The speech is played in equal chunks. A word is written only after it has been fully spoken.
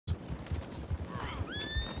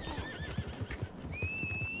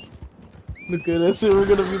Look at us, we're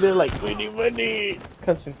gonna be there like, we need money!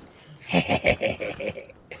 Cussing.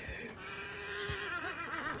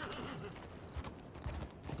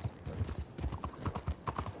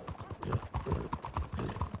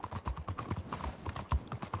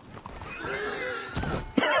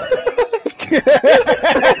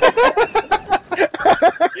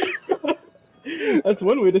 That's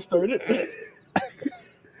one way to start it.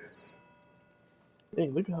 Hey,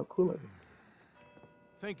 look at how cool I am.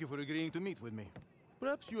 Thank you for agreeing to meet with me.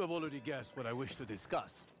 Perhaps you have already guessed what I wish to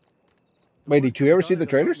discuss. Wait, did you ever see the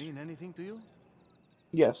trailers? Mean anything to you?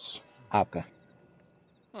 Yes. Okay.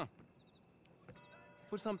 Huh.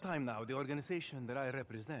 For some time now, the organization that I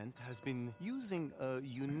represent has been using a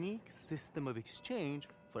unique system of exchange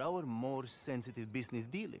for our more sensitive business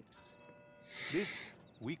dealings. This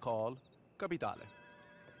we call capitale.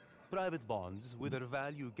 Private bonds with their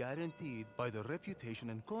value guaranteed by the reputation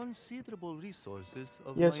and considerable resources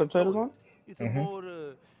of my subtitles employer. on? It's a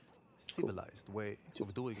more civilized way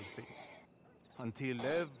of doing things. Until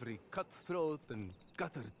every cutthroat and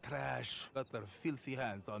gutter trash got their filthy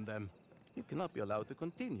hands on them, it cannot be allowed to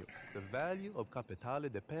continue. The value of capitale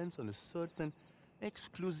depends on a certain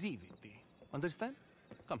exclusivity. Understand?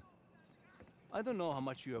 Come. I don't know how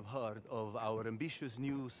much you have heard of our ambitious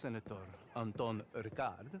new senator, Anton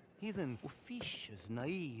Ricard. He's an officious,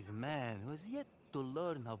 naive man who has yet to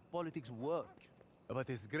learn how politics work. But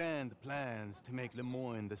his grand plans to make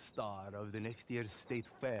Lemoyne the star of the next year's state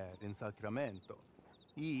fair in Sacramento.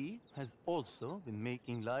 He has also been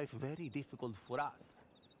making life very difficult for us.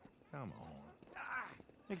 Come on.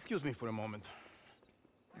 Excuse me for a moment.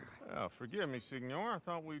 Forgive me, Signor. I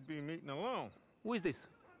thought we'd be meeting alone. Who is this?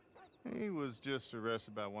 He was just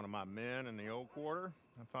arrested by one of my men in the old quarter.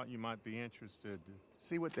 I thought you might be interested to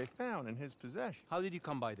see what they found in his possession. How did you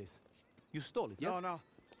come by this? You stole it, yes? No.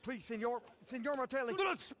 Please, Senor Martelli. Do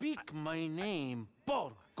not speak my name,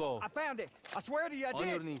 porco. I found it. I swear to you, I did. On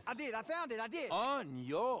your knees. I did. I found it. I did. On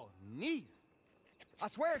your knees. I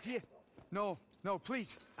swear to you. No,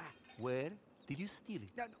 please. Where did you steal it?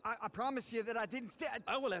 I promise you that I didn't steal.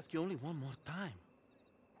 I will ask you only one more time.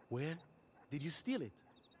 Where did you steal it?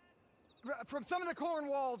 From some of the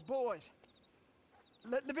Cornwall's boys.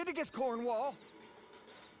 Leviticus Cornwall.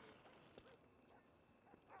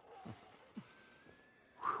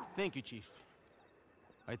 Thank you, Chief.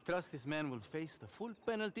 I trust this man will face the full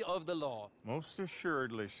penalty of the law. Most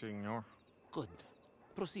assuredly, Signor. Good.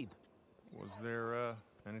 Proceed. Was there,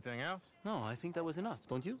 anything else? No, I think that was enough,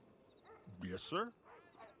 don't you? Yes, sir.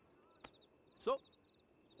 So,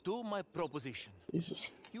 to my proposition. Jesus.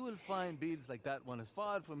 You will find builds like that one as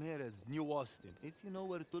far from here as New Austin, if you know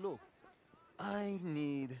where to look. I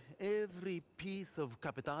need every piece of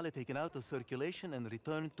capitale taken out of circulation and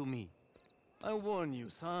returned to me. I warn you,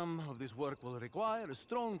 some of this work will require a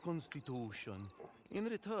strong constitution. In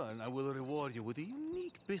return, I will reward you with a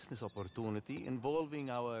unique business opportunity involving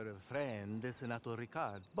our friend, Senator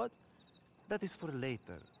Ricard. But that is for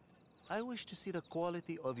later. I wish to see the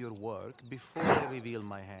quality of your work before I reveal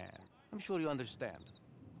my hand. I'm sure you understand.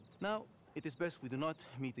 Now, it is best we do not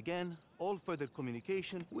meet again. All further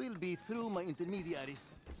communication will be through my intermediaries.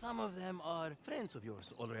 Some of them are friends of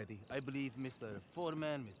yours already. I believe Mr.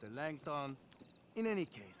 Foreman, Mr. Langton. In any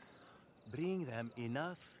case, bring them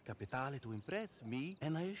enough capitale to impress me,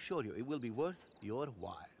 and I assure you it will be worth your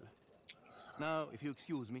while. Now, if you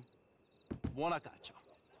excuse me, buona caccia.